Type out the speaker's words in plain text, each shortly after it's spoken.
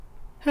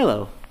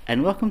Hello,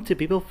 and welcome to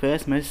People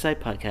First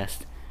Merseyside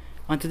Podcast.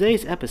 On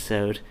today's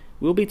episode,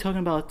 we'll be talking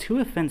about two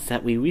events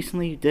that we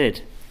recently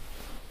did.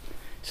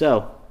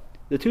 So,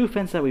 the two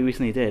events that we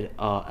recently did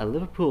are a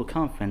Liverpool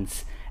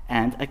Conference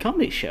and a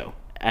comedy show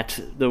at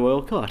the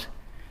Royal Court.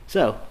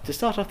 So, to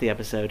start off the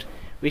episode,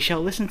 we shall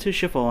listen to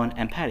Siobhan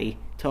and Patty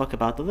talk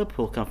about the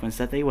Liverpool Conference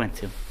that they went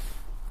to.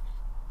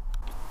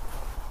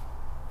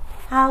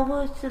 How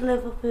was the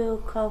Liverpool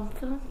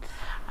Conference?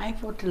 I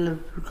thought the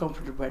Liverpool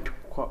Conference went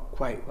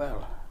quite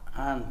well,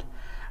 and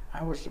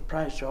I was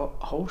surprised to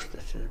host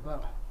it as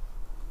well.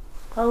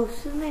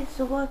 Hosting it?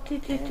 So what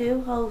did you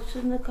do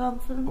hosting the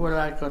conference? Well,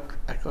 I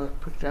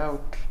got picked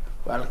out.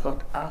 Well, I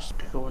got asked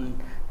to go and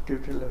do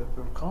the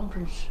Liverpool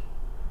Conference.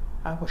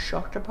 I was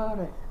shocked about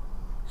it.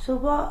 So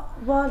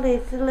what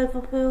is the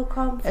Liverpool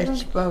Conference?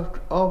 It's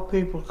about all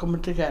people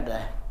coming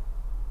together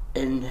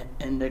in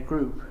the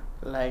group,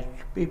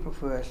 like People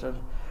First and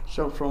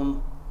some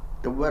from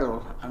the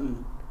world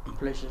and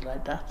places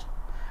like that.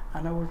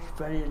 And it was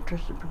very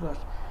interesting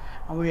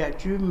and we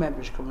had youth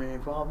members coming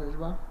involved as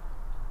well.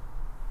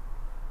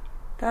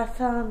 That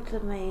sounds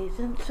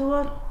amazing.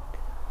 So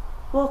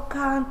what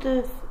kind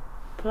of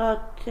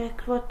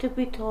project, what did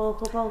we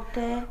talk about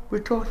there? We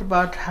talked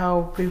about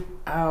how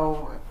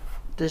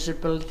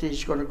disability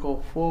is going to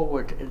go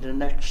forward in the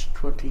next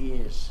 20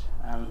 years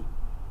and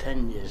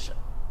 10 years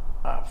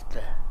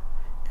after.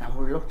 And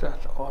we looked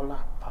at all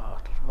that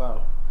part as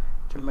well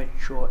to make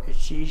sure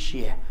it's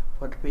easier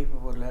for the people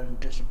with learning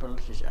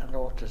disabilities and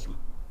autism.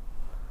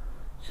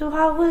 So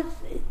how was,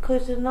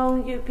 because I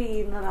know you've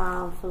been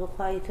around for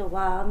quite a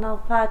while now,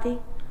 Paddy,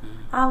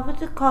 how would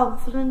the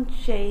conference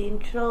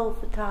change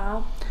over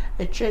time?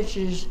 It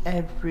changes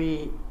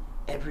every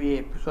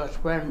year, because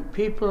when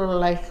people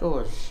like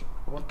us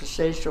want to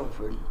say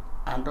something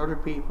and other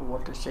people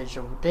want to say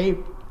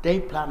something, they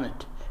plan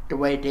it the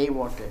way they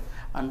want it.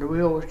 And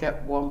we always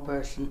get one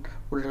person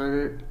with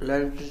a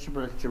learning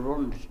disability to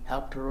run it,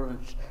 help to run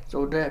it.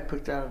 So they're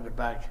picked out of the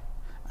bag,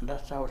 and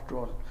that's how it's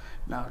run.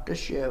 Now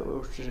this year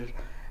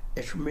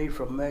it's me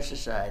from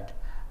Merseyside,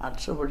 and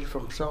somebody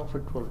from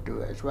Salford will do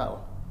it as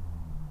well.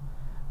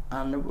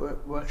 And it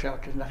works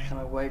out in that kind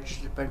of way. It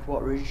just depends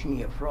what region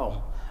you're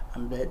from.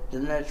 And the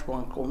next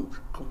one comes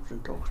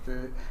and talks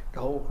to the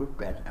whole group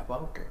then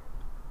about it.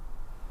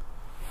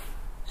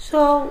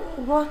 So,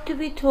 what did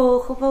we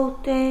talk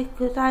about there?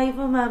 Because I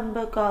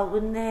remember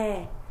going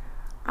there,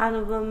 and I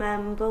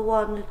remember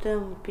one of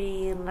them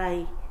being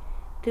like,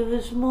 there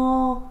was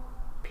more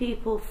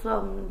people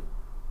from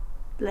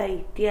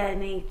like the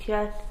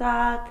NHS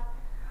side,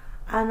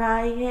 and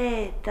I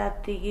heard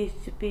that there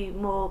used to be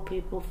more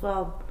people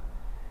from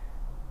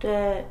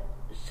the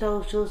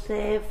social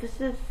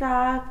services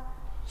side.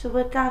 So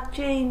would that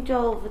change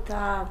over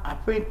time? I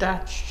think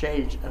that's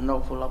changed an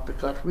awful lot,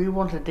 because we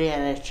wanted the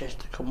NHS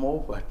to come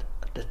over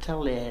to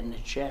tell the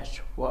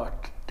NHS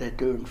what they're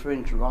doing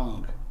things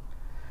wrong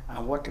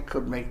and what they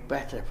could make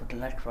better for the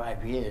next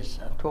 5 years,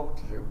 and talk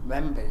to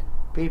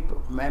the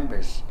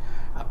members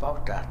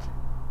about that.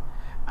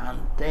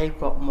 And they've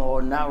got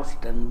more now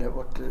than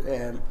what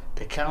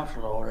the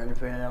council or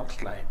anything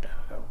else like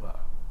that.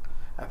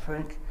 I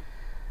think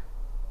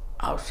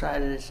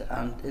outside this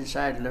and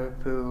inside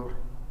Liverpool,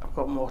 I've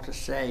got more to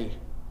say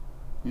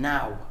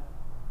now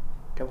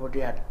than what they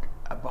had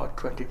about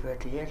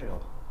 20-30 years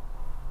ago.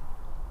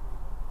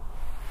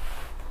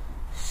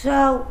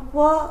 So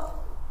what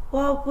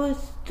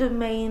was the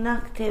main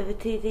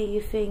activity that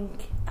you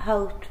think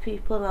helped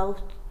people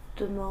out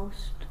the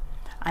most?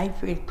 I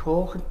think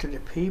talking to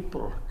the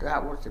people,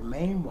 that was the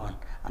main one,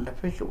 and I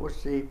think it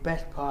was the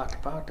best part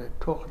about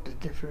it, talking to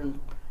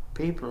different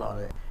people on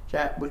it,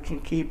 that we can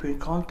keep in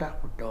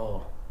contact with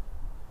all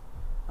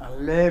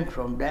and learn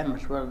from them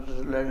as well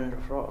as learning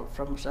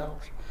from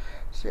themselves.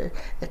 So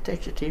it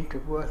takes a team to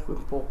work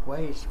with both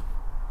ways.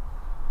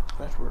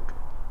 That's what.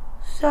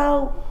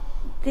 So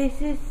this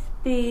has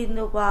been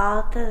a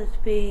while that it's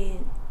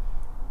been,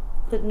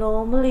 but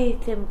normally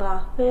it's in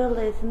Blackpool,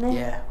 isn't it?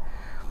 Yeah,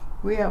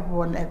 we have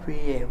one every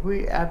year.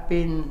 I've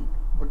been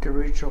with the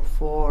Regional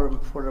Forum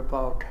for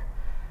about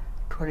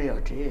 20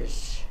 odd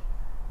years.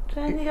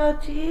 20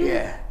 odd years?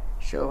 Yeah.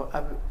 So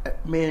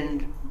me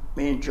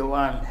and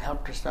Joanne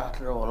helped to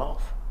start it all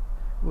off.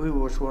 We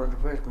was one of the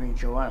first, me and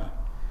Joanne,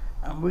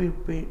 and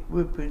we've been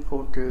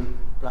going to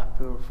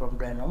Blackpool from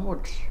then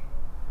onwards.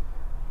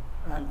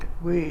 And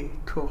we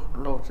took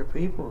lots of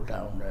people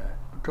down there.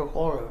 We took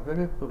all of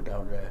Liverpool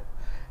down there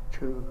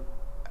to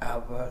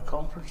have a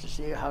conference to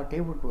see how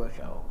they would work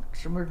out.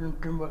 Some of them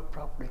didn't work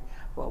properly,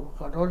 but we've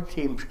got other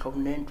teams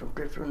coming in from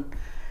different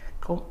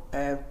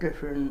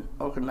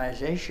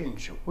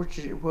organisations, which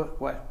worked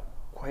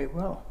quite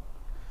well.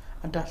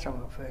 And that's how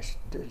we first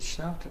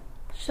started.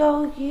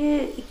 So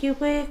you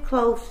work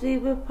closely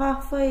with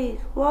Pathways.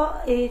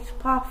 What is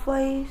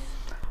Pathways?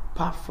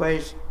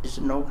 Pathways is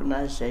an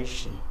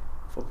organisation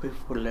for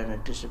people with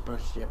learning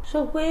disability.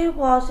 So where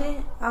was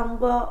it, and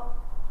what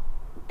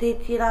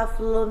did you have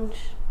lunch?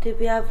 Did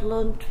we have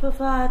lunch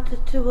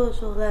provided to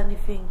us or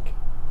anything?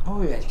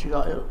 Oh yes, you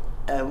got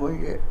And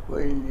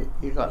when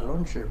you got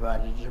lunch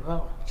provided as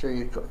well, so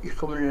you're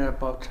coming in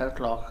about 10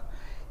 o'clock,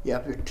 you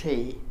have your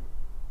tea,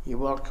 you're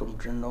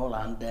welcomed and all,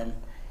 and then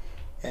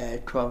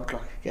 12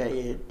 o'clock you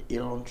get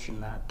your lunch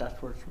and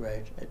that's what's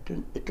right.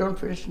 It don't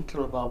finish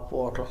until about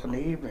 4 o'clock in the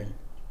evening,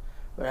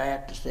 but I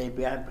had to stay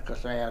behind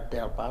because I had to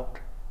help out,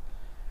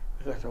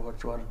 because I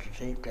was wanted the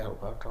team to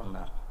help out on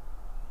that,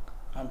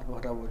 and the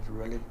water was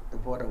really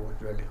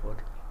good.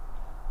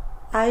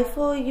 I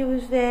thought you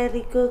was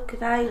very good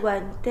because I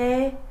went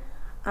there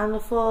and I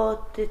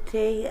thought the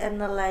tea and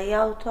the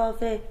layout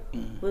of it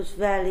was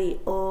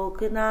very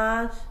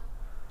organised.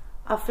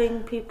 I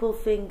think people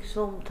think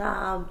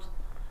sometimes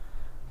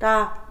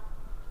that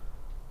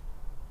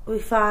we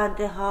find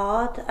it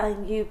hard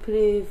and you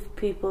prove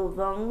people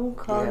wrong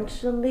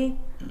constantly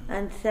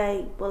and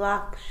say, well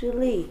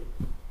actually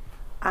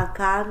I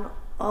can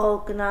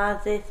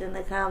organise it and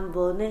I can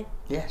run it.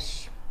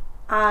 Yes.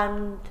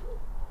 And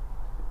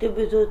there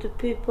was other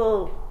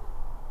people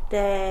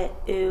there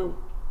who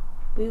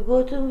we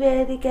wouldn't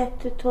really get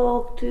to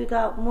talk to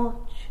that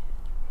much.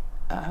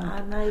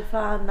 And I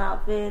found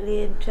that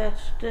really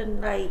interesting.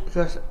 Like,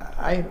 because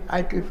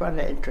I do find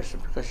it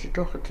interesting because you're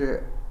talking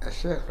to a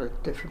circle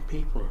of different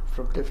people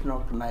from different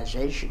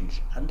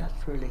organisations, and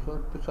that's really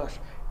good because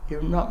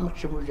you're not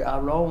mixing with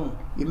our own,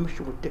 you're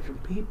mixing with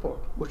different people,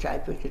 which I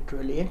think is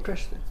really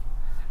interesting.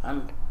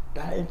 And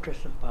that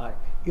interesting part,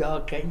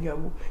 you're getting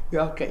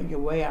your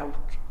way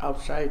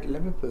outside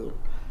Liverpool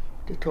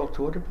to talk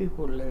to other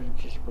people with learning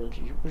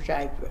disabilities, which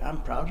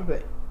I'm proud of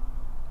it.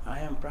 I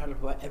am proud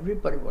of what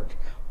everybody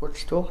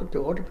was talking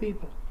to other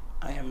people.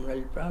 I am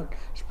really proud,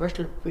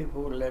 especially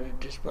people with learning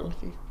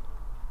disabilities.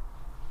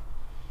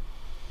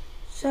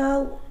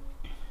 so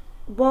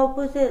what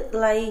was it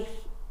like?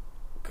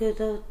 Because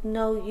I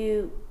know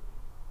you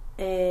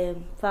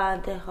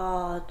find it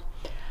hard.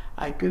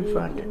 I do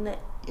find it,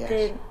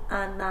 yes.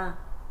 And that.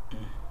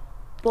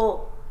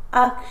 But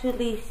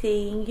actually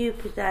seeing you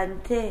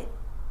present it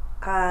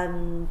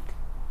and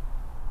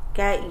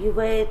get your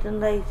word and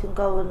light and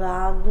going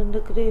around in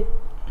the group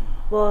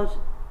was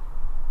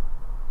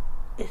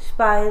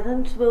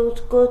inspiring. So it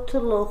was good to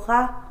look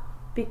at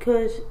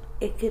because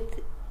it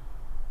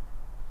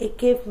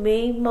gave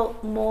me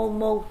more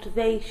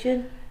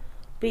motivation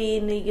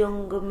being a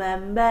younger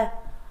member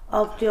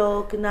of the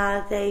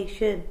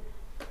organisation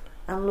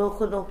and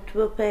looking up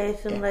to a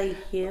person like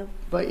you.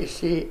 But you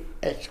see,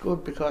 it's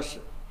good because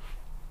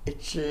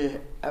it's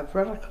I've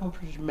run a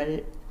conference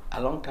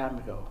a long time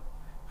ago,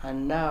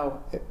 and now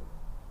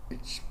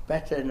it's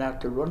better now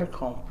to run a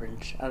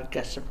conference and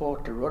get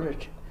support to run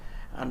it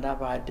and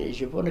have ideas.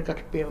 You've only got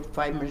to be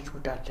 5 minutes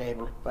with that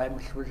table, 5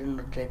 minutes with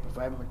another table,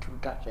 5 minutes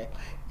with that table.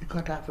 You've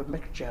got to have a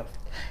mixture of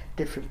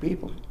different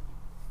people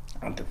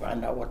and to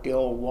find out what they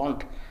all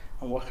want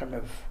and what kind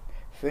of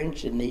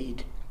things they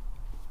need.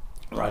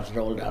 Write it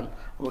all down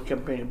and we can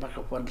bring it back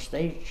up on the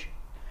stage.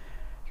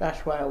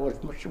 That's why I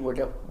was mixing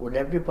with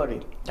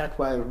everybody. That's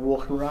why I was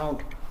walking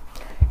around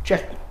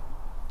checking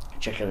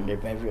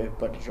if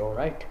everybody's all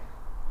right.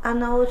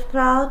 And I was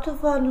proud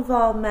of one of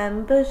our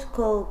members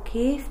called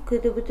Keith,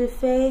 because it was the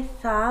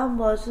first time,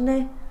 wasn't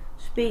it,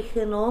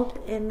 speaking up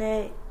in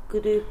a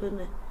group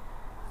and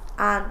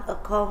a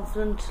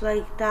conference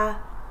like that.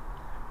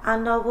 I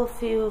know a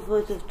few of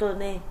us have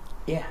done it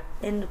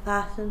in the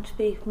past and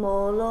speak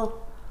more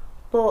up,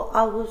 but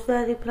I was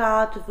very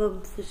proud of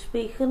him for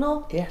speaking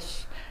up.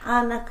 Yes.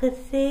 And I could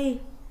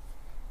see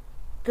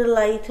the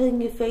light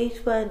on your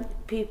face when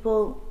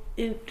people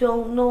who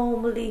don't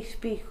normally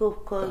speak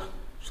up, because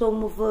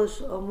some of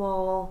us are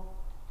more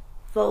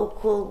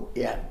vocal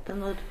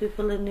than other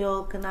people in the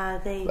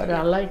organisation. But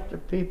I like the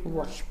people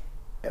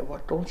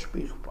what don't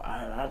speak up.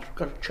 I've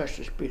got a choice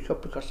to speak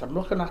up because I'm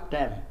looking at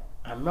them.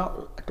 I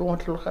don't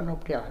want to look at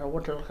nobody else. I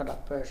want to look at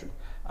that person.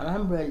 And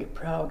I'm really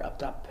proud of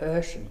that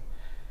person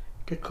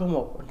to come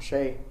up and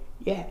say,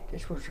 yeah,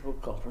 this was a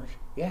good conference.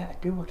 Yeah, I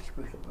do want to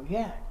speak up.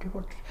 Yeah, I do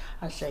want to.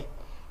 I say,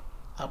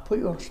 I'll put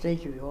you on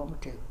stage if you want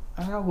me to.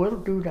 And I will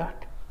do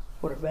that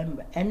for a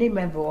member. Any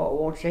member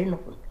won't say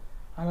nothing.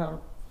 And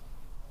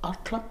I'll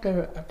clap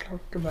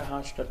to my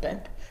heart's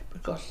content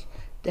because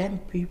them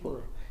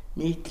people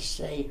need to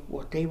say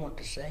what they want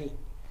to say.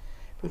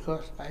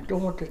 Because I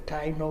don't want to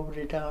tie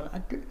nobody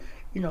down.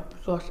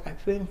 Because I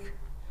think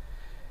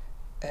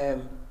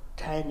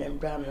tying them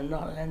down and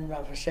not letting them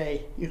have a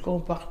say, you're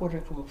going backward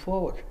and coming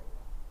forward.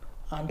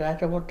 And I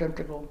don't want them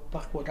to go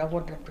backward, I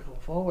want them to go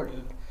forward.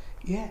 And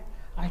yeah,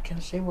 I can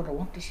say what I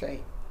want to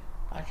say.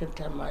 I can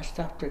tell my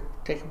staff to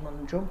take them on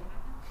and jump.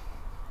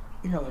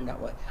 In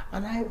that way.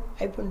 And I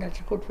think that's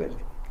a good thing.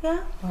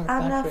 Yeah,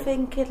 and I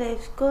think it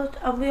is good.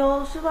 And we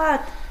also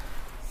had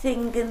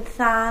Sing and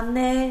Sign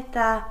there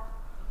that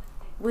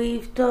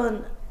we've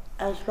done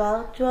as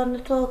well. Do you want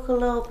to talk a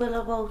little bit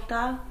about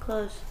that?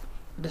 Because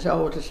there's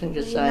always a Sing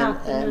and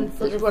Sign.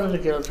 There's one of the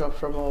girls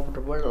from over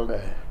the world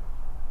there.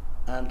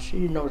 And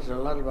she knows a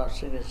lot about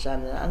Sing and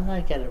Sign. And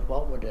I get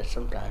involved with it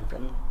sometimes.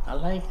 And I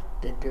like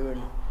they're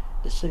doing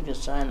the Sing and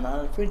Sign. And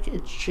I think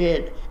it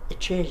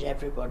cheers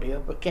everybody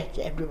up. It gets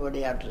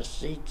everybody out of the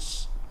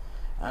seats.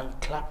 and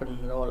clapping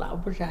and all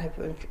that, which I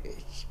think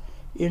it's,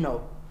 you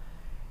know,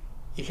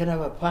 you can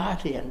have a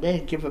party and they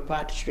give a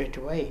party straight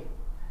away,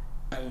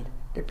 and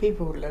the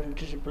people with learning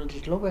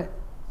disabilities love it,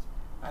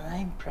 and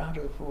I'm proud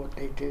of what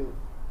they do.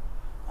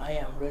 I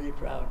am really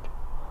proud.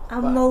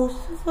 And But-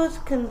 most of us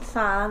can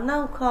sign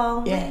now,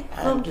 can't we? Yeah,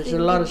 and there's a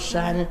lot of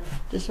signing.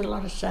 There's a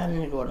lot of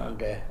signing going on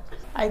there.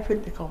 I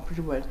think the conference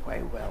went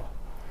quite well,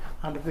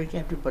 and I think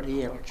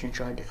everybody else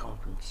enjoyed the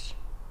conference.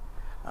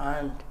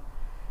 And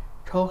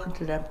talking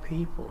to them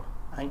people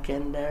and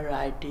getting their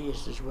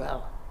ideas as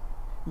well.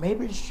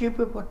 Maybe they're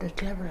stupid, but they're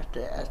clever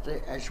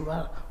as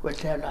well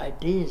with their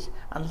ideas,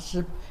 and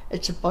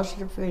it's a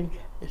positive thing.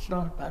 It's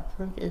not a bad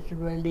thing. It's a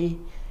really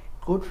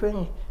good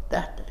thing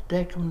that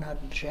they're coming out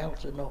of the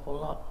shells an awful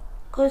lot.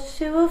 Because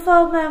 2 of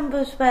our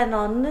members went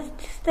on the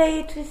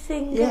stage to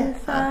sing Yeah, and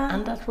sign.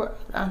 and that's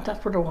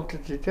what I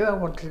wanted to do. I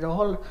wanted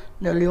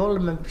nearly all the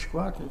members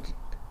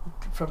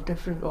from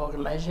different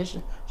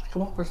organisations to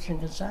come up and sing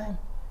and sign,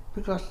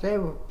 because they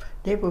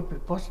would be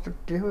positive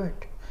to do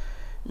it.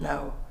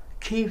 Now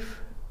Keith,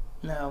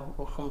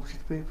 what comes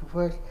to people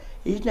first,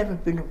 he's never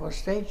been up on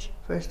stage.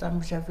 First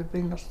time he's ever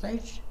been on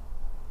stage.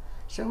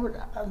 So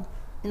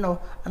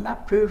and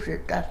that proves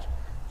it that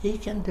he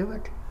can do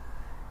it.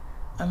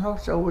 And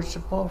also with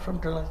support from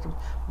the likes of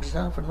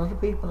myself and other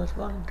people as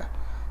well.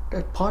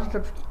 That's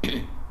positive.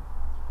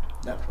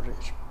 That's what it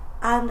is.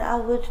 And I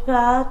was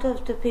proud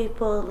of the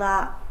people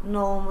that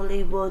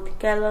normally would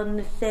get on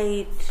the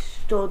stage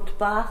stood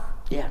back.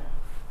 Yeah.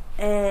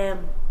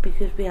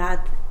 Because we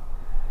had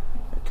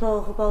a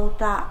talk about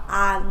that,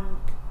 and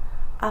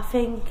I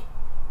think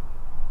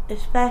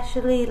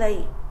especially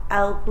like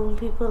helping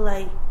people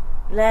like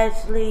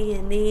Leslie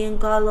and Ian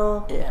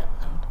Gollow, Yeah.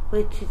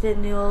 which is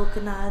in the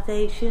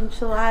organisation,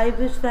 so I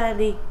was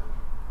very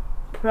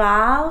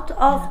proud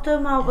of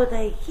them. I was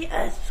like,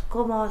 yes,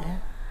 come on. Yeah.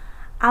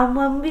 And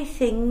when we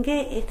sing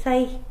it,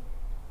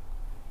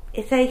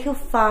 it's like a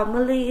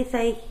family. It's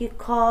like you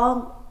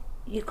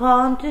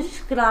can't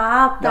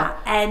describe that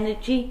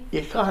energy.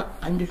 You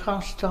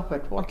can't stop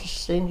it. Once it's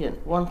singing,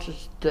 once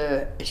it's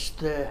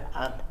there,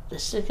 and the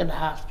singing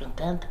heart's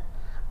content.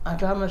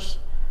 And honest,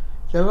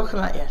 they're looking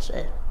at you and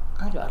saying,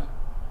 hang on,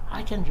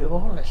 I can do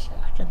all this,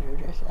 I can do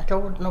this. I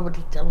don't want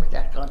nobody to tell me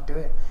that I can't do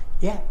it.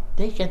 Yeah,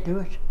 they can do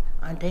it,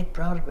 and they're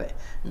proud of it.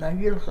 Now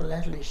you look at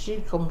Leslie,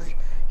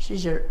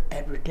 she's here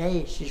every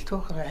day, she's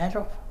talking her head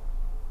off.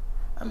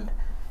 And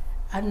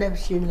I've never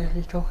seen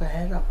Leslie talk her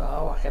head off,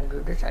 oh, I can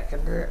do this, I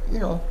can do it,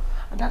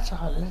 and that's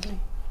how Leslie.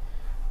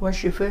 When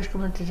she first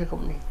came into the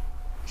company,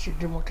 she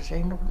didn't want to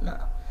say nothing.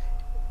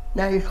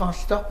 Now you can't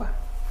stop her,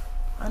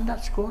 and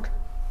that's good.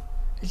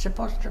 It's a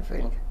positive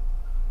thing.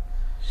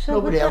 So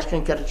Nobody else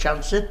can get a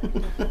chance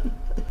in.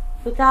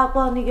 Was that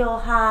one of your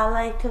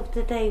highlights of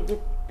the day?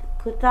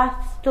 Because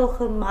that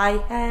stuck in my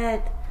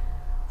head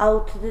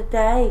out of the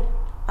day.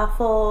 I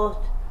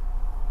thought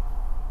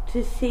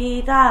to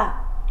see that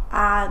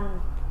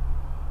and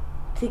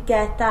to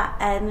get that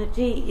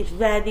energy is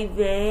very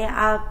rare.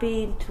 I've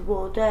been to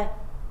other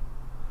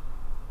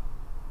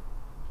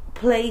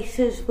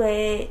places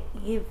where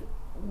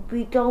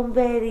we don't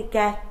really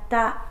get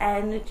that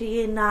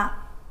energy in that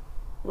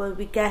where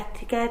we get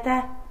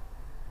together,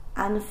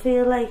 and I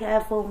feel like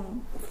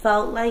everyone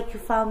felt like a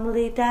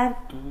family then.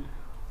 Mm-hmm.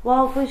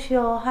 What was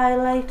your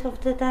highlight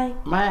of the day?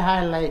 My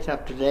highlight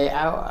of today,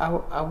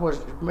 I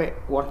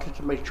wanted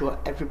to make sure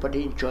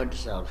everybody enjoyed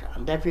themselves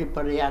and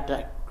everybody had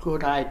a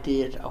good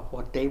idea of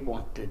what they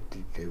wanted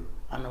to do,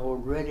 and I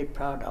was really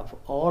proud of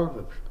all of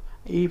them.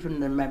 Even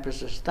the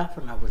members of staff,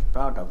 and I was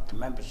proud of the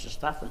members of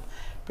staff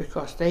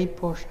because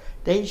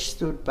they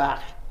stood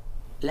back,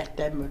 let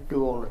them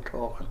do all the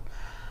talking.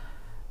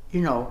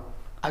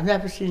 I've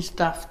never seen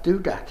staff do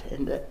that.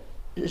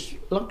 As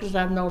long as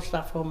I've known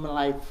staff all my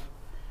life,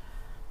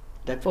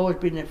 they've always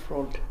been in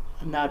front,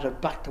 and now they're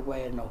backed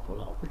away an awful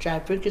lot, which I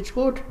think it's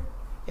good.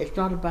 It's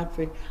not a bad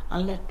thing,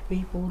 and let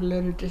people with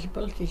learning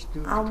disabilities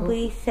do it. And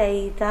we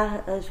say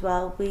that as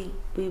well, we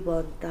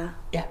want that.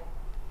 Yeah.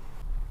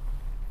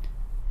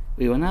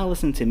 We will now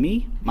listen to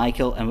me,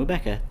 Michael and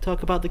Rebecca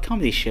talk about the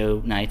comedy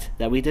show night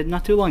that we did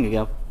not too long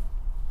ago.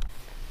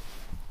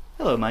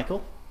 Hello,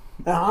 Michael.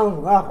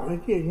 Hello,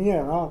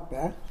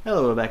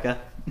 Rebecca.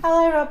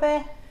 Hello,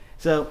 Robbie.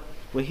 So,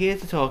 we're here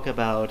to talk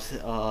about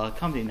our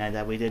comedy night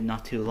that we did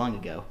not too long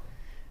ago.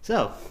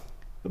 So,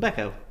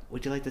 Rebecca,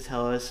 would you like to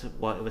tell us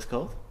what it was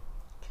called?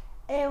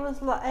 It was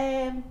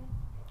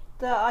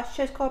the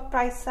show's called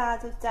Bright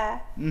Side of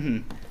Death.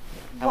 Mm-hmm.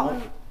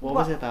 What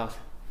was it about?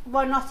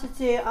 What not to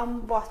do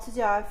and what to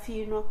do at a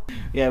funeral.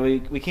 Yeah,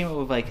 we came up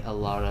with like a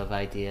lot of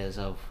ideas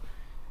of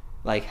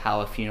like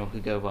how a funeral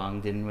could go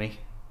wrong, didn't we?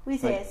 We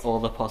did. Like, all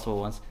the possible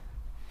ones.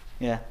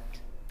 Yeah.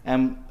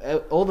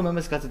 All the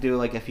members got to do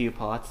like a few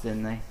parts,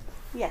 didn't they?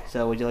 Yeah.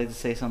 So would you like to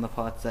say some of the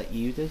parts that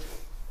you did?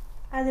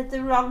 I did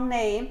the wrong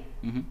name.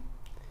 Mm-hmm.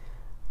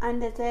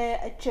 And did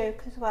a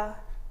joke as well.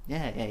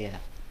 Yeah.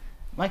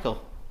 Michael.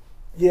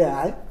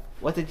 Yeah.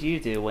 What did you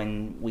do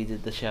when we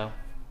did the show?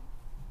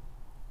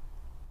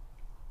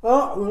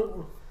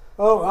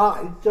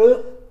 I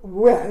do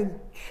went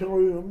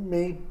to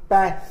my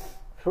best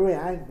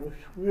friend's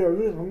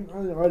room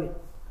and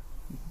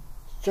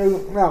so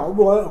I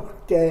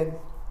walked in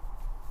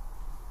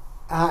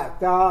at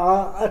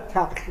the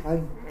attack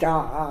and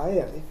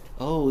died.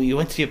 Oh, you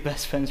went to your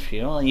best friend's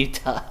funeral and you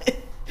died?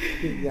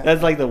 Yeah.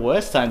 That's like the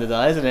worst time to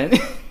die, isn't it?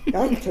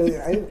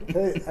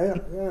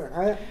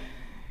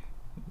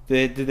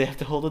 Did they have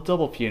to hold a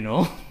double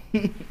funeral?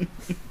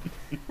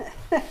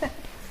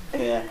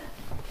 Yeah.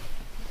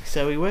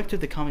 So we worked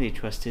with the Comedy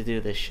Trust to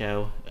do this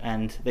show,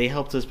 and they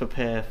helped us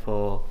prepare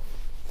for,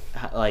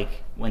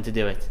 like, when to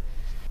do it.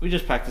 We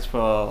just practiced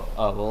for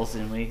our roles,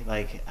 didn't we?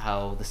 Like,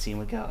 how the scene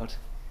would go out.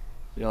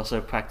 We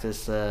also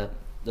practiced the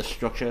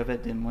structure of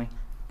it, didn't we?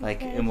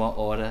 Like, in what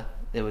order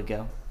it would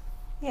go.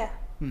 Yeah.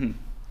 Mm-hmm.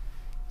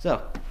 So,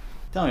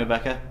 tell me,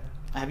 Rebecca,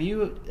 have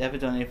you ever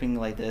done anything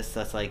like this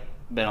that's, like,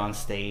 been on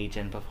stage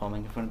and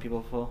performing in front of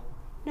people before?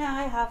 No,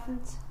 I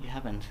haven't. You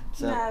haven't?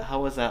 So, No.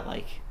 how was that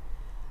like?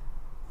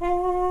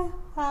 I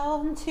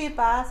wasn't too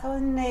bad. I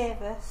was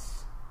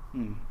nervous.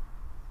 Hmm.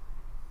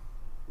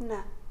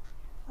 No,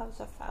 I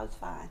was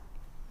fine.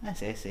 I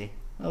see.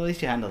 Well, at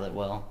least you handled it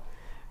well.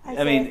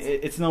 I mean,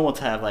 did. it's normal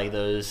to have like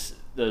the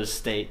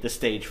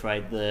stage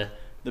fright, the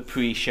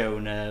pre-show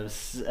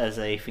nerves, as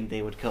I think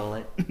they would call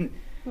it.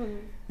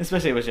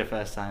 Especially if it was your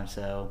first time,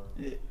 so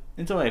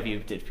it's alright if you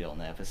did feel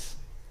nervous.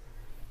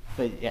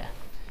 But yeah.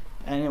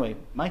 Anyway,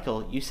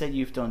 Michael, you said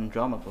you've done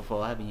drama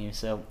before, haven't you?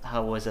 So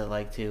how was it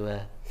like to?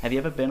 Have you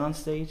ever been on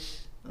stage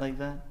like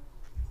that?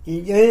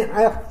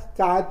 Yeah,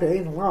 I've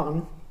been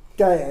on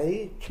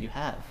stage. You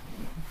have.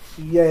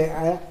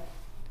 Yeah.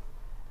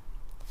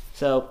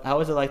 So how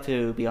was it like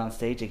to be on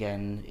stage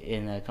again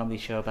in a comedy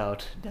show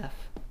about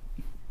death?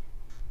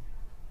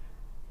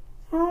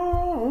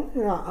 Oh,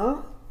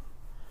 yeah.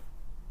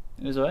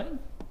 It was alright.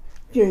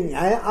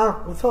 Yeah,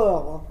 I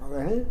saw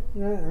it.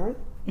 Yeah.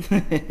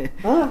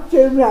 I'll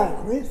do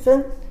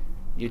anything.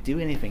 You do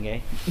anything, eh?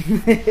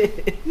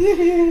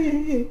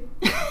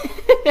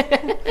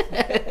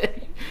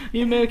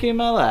 You're making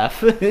my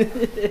laugh.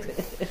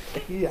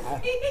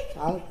 Yeah,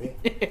 I'll be.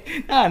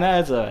 No,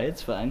 it's alright,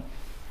 it's fine.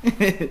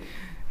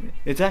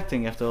 It's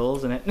acting after all,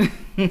 isn't it?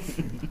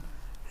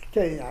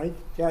 Yeah.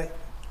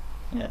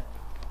 Yeah.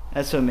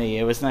 As for me,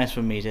 it was nice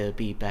for me to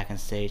be back on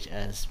stage,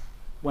 as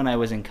when I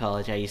was in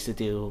college I used to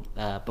do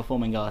a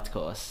performing arts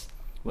course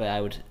where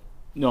I would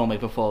normally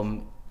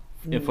perform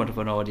in front of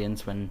an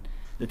audience when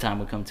the time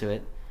would come to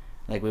it.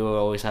 Like we would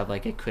always have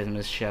like a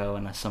Christmas show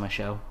and a summer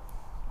show.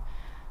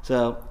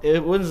 So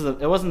it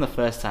wasn't the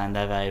first time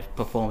that I've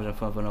performed in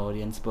front of an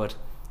audience, but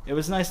it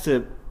was nice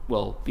to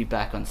be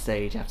back on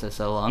stage after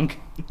so long.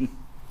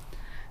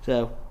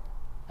 So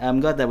I'm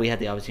glad that we had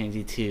the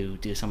opportunity to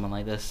do something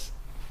like this.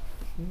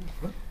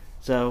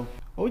 So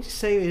what would you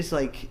say is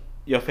like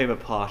your favorite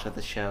part of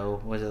the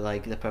show? Was it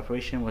like the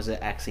preparation? Was it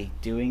actually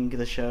doing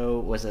the show?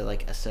 Was it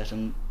like a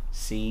certain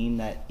scene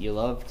that you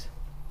loved?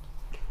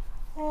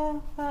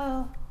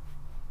 Well,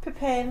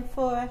 preparing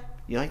for it.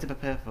 You like to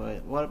prepare for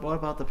it. What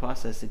about the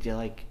process did you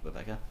like,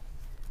 Rebecca?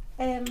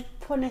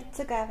 Putting it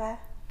together.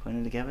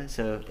 Putting it together?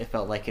 So it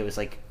felt like it was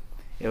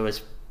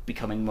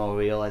becoming more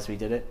real as we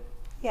did it?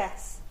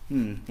 Yes.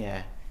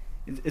 Yeah.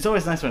 It's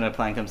always nice when a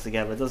plan comes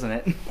together, doesn't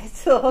it?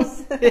 It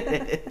does.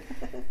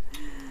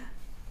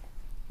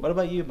 What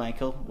about you,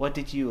 Michael? What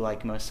did you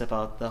like most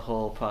about the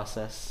whole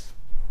process?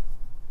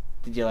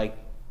 Did you like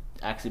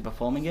actually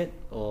performing it,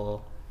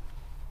 or?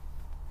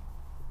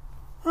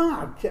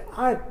 I just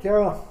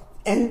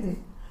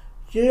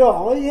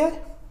enjoy it.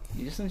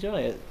 You just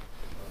enjoy it?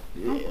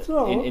 That's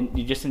all.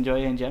 You just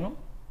enjoy it in general?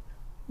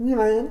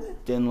 Yeah.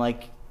 Didn't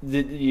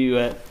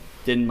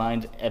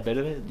mind a bit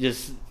of it?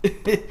 Just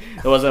there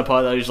wasn't a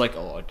part that I was like,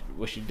 oh, I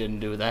wish you didn't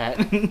do that.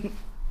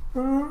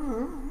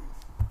 No?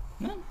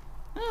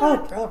 I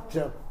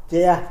just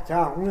get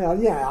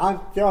on. Yeah, I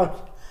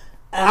just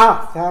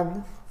have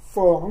some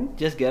fun.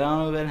 Just get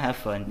on with it and have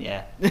fun,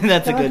 yeah.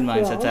 That's a good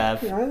mindset to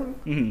have. Yeah.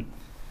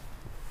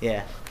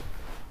 Yeah.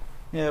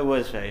 Yeah, it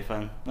was very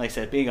fun. Like I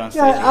said, being on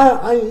stage. Yeah,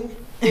 I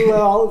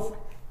love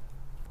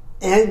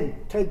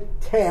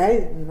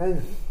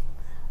entertainment.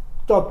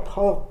 The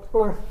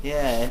public.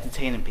 Yeah,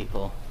 entertaining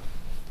people.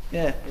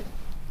 Yeah,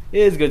 it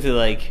is good to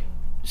like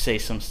say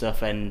some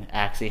stuff and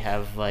actually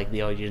have like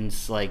the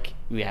audience like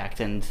react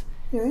and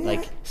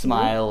like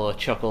smile or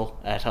chuckle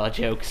at our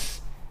jokes.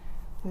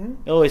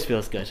 It always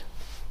feels good.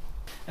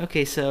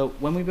 Okay, so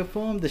when we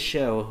performed the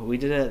show, we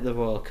did it at the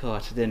Royal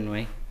Court, didn't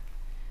we?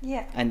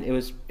 Yeah. And it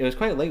was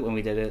quite late when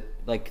we did it.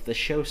 Like the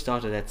show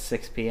started at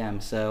 6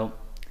 p.m. So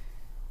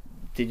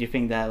did you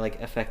think that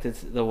like affected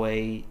the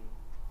way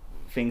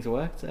things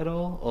worked at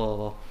all,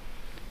 or?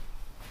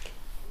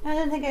 I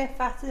don't think it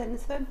affected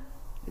anything.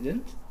 It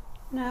didn't?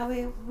 No,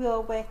 we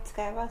all work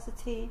together as a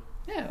team.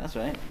 Yeah, that's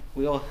right.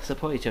 We all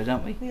support each other,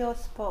 don't we? We all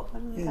support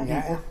one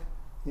another.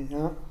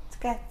 Yeah. To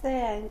get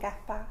there and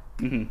get back.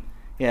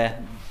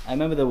 Yeah, I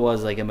remember there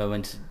was like a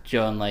moment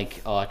during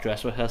like our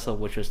dress rehearsal,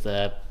 which was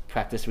the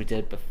practice we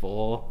did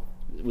before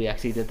we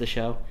actually did the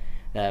show.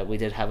 We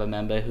did have a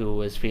member who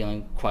was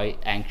feeling quite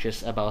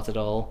anxious about it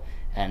all,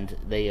 and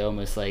they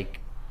almost like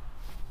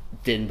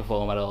didn't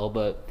perform at all.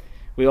 But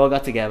we all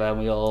got together and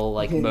we all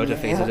like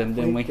motivated them,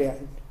 didn't we?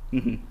 did.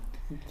 Mhm.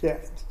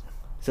 Did.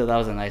 So that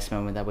was a nice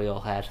moment that we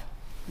all had.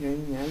 Yeah.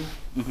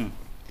 Hmm.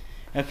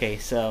 Okay,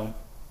 so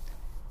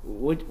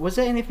was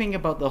there anything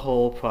about the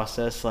whole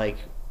process, like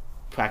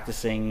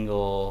practicing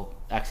or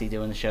actually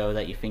doing the show,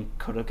 that you think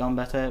could have gone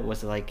better?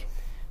 Was it like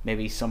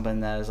maybe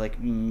something that was like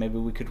maybe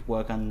we could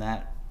work on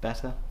that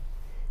better?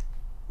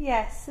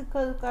 Yes, it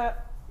could have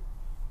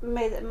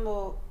made it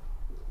more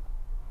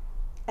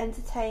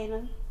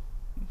entertaining.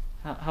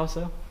 How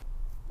so?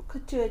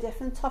 Could do a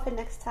different topic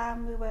next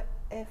time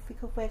if we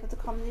could work with the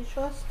Comedy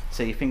Trust.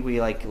 So you think we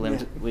like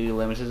we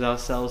limited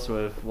ourselves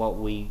with what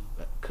we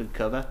could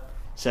cover,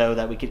 so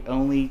that we could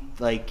only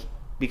like,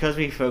 because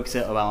we focus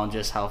it around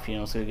just how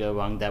funerals could go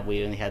wrong, that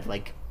we only had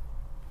like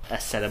a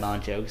set amount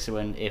of jokes. So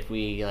if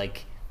we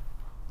like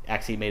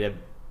actually made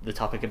the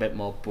topic a bit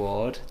more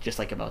broad, just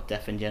like about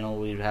death in general,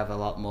 we'd have a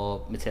lot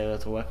more material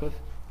to work with.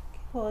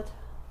 Good.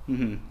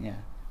 Yeah.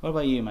 What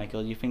about you,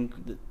 Michael? Do you think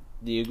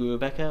do you agree with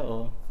Becca,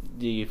 or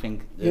do you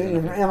think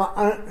Yeah,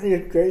 I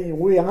agree.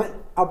 We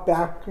are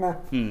back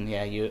now.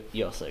 yeah, you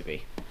also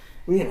agree.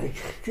 We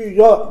should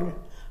not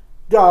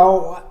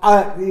go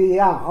at the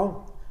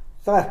hour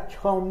that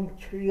come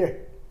to you.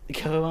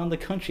 Go around the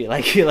country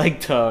like you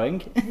like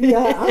touring.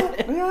 Yeah.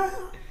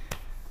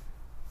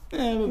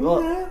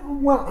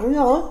 Well,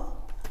 Yeah.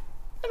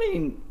 I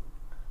mean,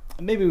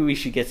 maybe we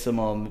should get some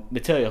more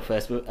material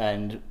first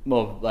and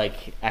more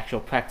like actual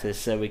practice,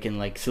 so we can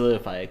like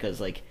solidify it. Because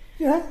like,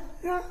 Yeah.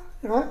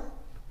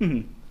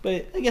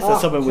 but I guess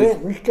that's something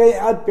we. think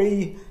it'd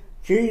be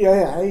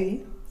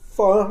GA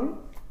fun.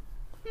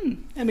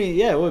 I mean,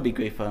 yeah, it would be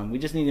great fun. We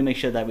just need to make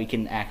sure that we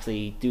can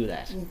actually do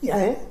that.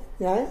 Yeah.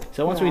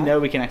 So once we know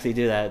we can actually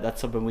do that,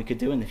 that's something we could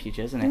do in the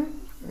future, isn't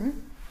it?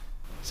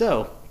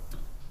 So,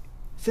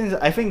 since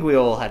I think we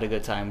all had a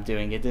good time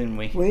doing it, didn't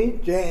we? We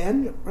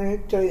did.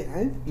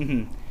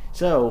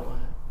 So,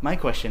 my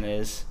question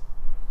is,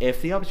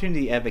 if the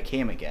opportunity ever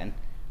came again,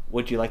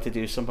 would you like to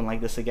do something like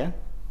this again?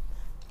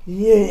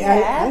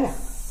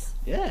 Yes.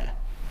 Yeah.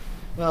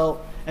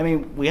 Well, I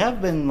mean, we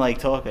have been like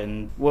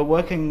talking. We're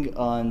working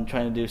on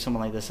trying to do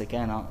something like this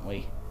again, aren't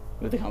we?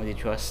 With the Comedy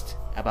Trust,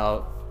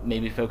 about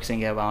maybe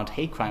focusing around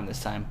hate crime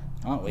this time,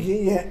 aren't we?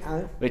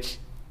 Yeah. Which,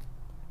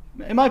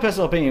 in my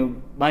personal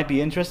opinion, might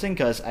be interesting,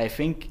 because I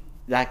think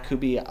that could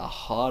be a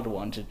hard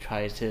one to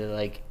try to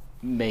like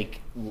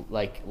make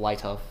like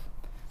light of.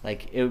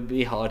 Like, it would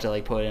be hard to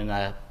like put in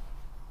a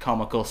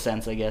comical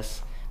sense, I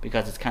guess,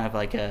 because it's kind of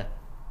like a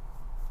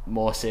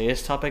more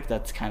serious topic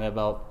that's kind of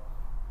about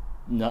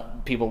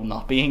people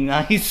not being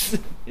nice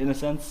in a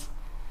sense.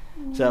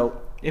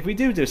 So if we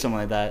do something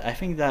like that, I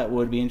think that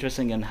would be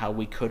interesting, in how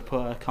we could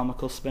put a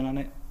comical spin on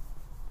it.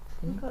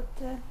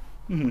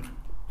 Good.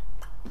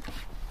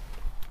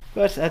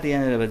 But at the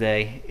end of the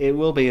day, it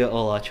will be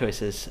all our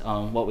choices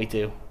on what we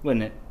do,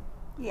 wouldn't it?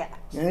 Yeah.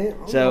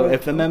 So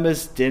if the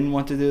members didn't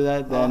want to do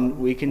that, then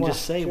we can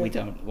just say we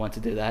don't want to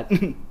do that.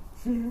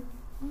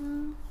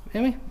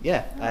 Anyway,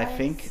 yeah, I Nice.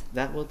 think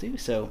that will do.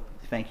 So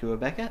thank you,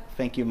 Rebecca.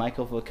 Thank you,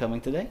 Michael, for coming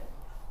today.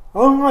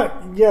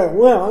 Yeah,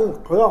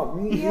 well,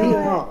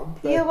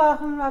 You're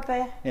welcome,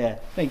 Robbie. Yeah,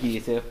 thank you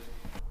too.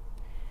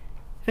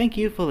 Thank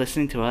you for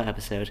listening to our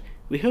episode.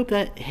 We hope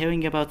that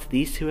hearing about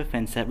these two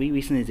events that we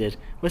recently did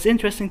was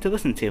interesting to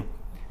listen to.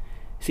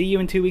 See you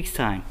in 2 weeks'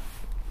 time.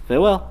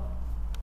 Farewell.